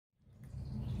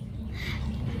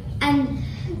and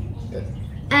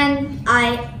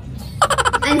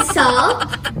salt,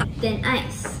 then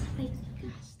ice.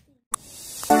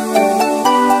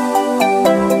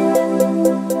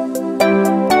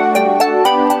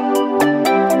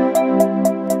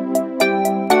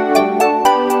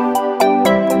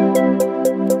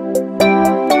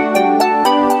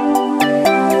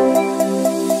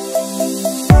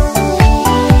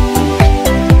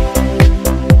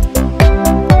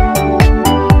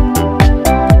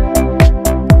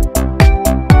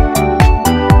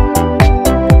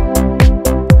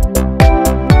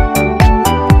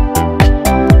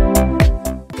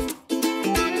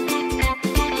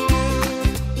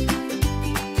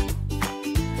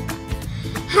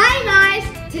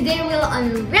 Today we'll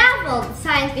unravel the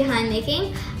science behind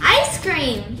making ice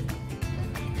cream.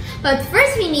 But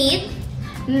first we need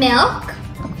milk,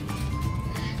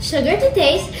 sugar to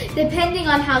taste, depending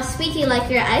on how sweet you like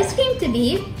your ice cream to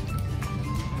be,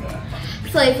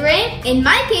 flavoring, in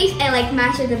my case I like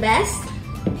matcha the best,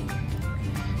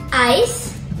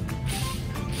 ice,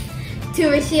 2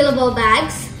 resealable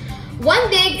bags, 1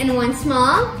 big and 1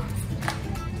 small,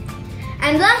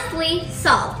 and lastly,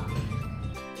 salt.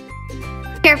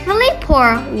 Carefully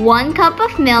pour 1 cup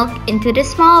of milk into the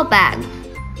small bag.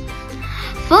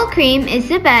 Full cream is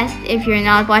the best if you're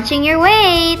not watching your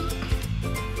weight.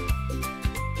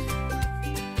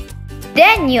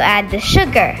 Then you add the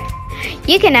sugar.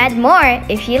 You can add more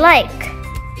if you like.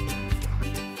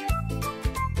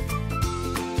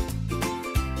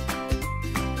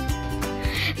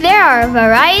 There are a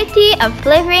variety of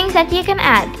flavorings that you can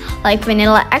add, like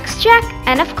vanilla extract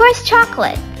and of course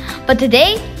chocolate. But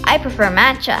today, I prefer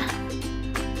matcha.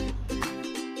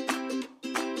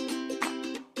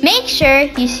 Make sure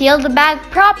you seal the bag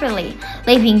properly,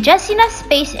 leaving just enough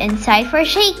space inside for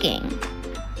shaking.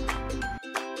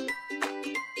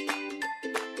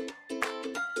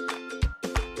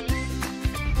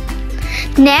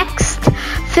 Next,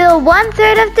 fill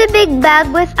 1/3 of the big bag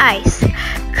with ice.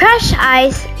 Crushed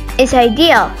ice is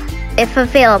ideal if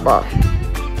available.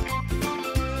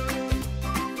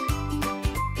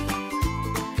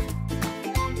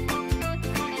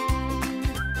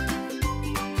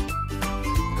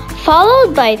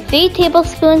 Followed by 3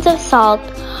 tablespoons of salt.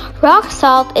 Rock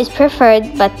salt is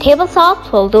preferred, but table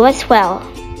salt will do as well.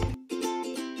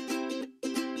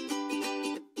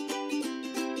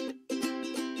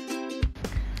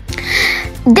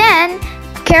 Then,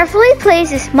 carefully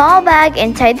place a small bag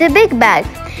inside the big bag.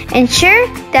 Ensure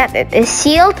that it is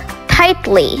sealed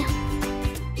tightly.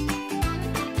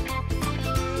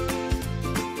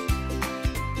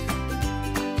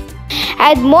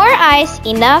 Add more ice,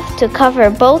 enough to cover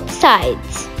both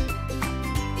sides.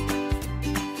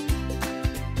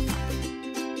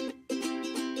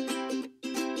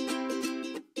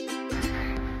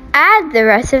 Add the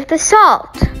rest of the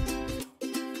salt.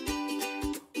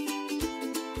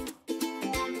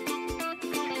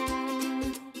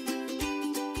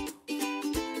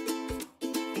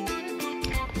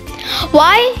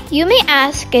 Why, you may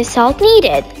ask, is salt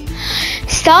needed?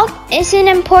 Salt is an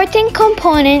important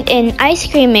component in ice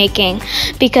cream making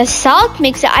because salt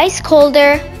makes the ice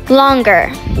colder longer.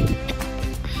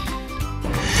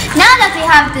 Now that we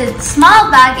have the small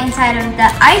bag inside of the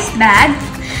ice bag,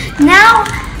 now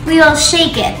we will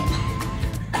shake it.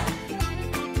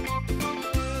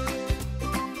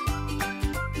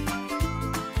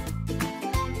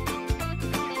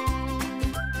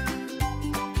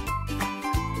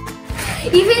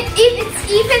 Even if it's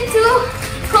even too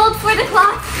cold for the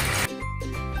cloth.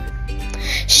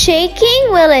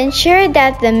 Shaking will ensure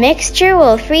that the mixture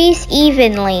will freeze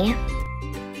evenly.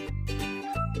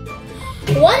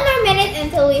 1 more minute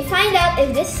until we find out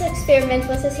if this experiment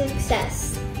was a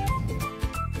success.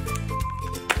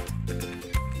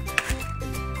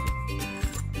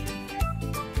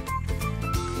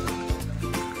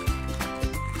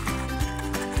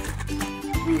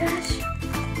 Oh my gosh.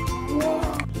 Whoa.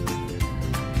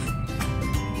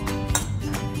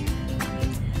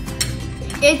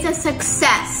 It's a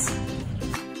success.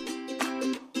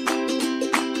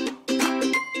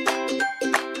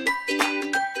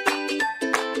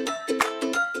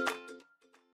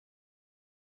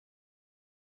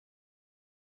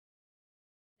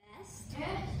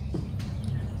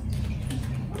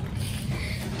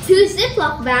 Two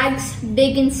Ziploc bags,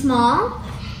 big and small,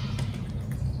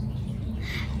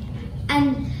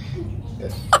 and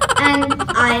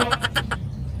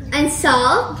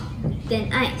salt,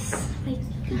 then ice. Oh my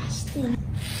gosh,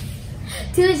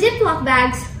 2 Ziploc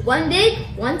bags, 1 big,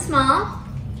 1 small,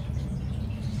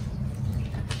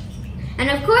 and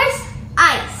of course,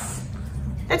 ice.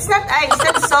 That's not ice,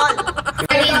 that's salt.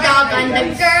 Dirty dog on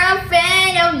the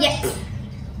girlfriend, oh yeah.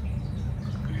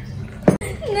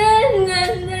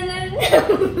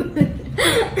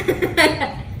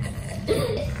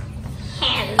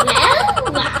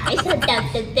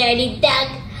 already dug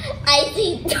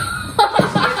icy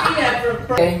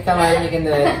Okay, come on, you can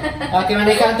do it. Okay, when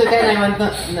I count to 10, I want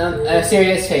a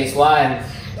serious face. 1,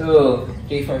 2,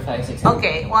 3, 4, 5, 6, 7.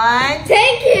 Okay, 1.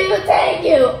 Thank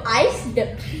you. Ice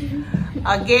dip.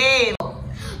 Okay.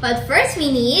 But first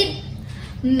we need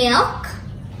milk,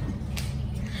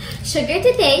 sugar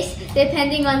to taste,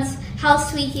 depending on how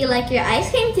sweet you like your ice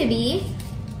cream to be,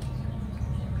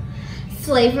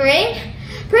 flavoring.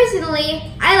 Personally,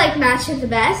 I like matcha the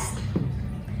best,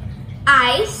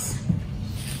 ice,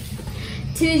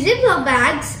 2 Ziploc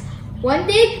bags, 1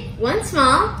 big, 1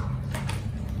 small,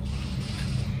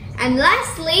 and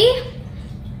lastly,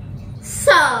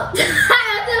 salt.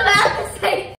 I was about to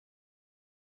say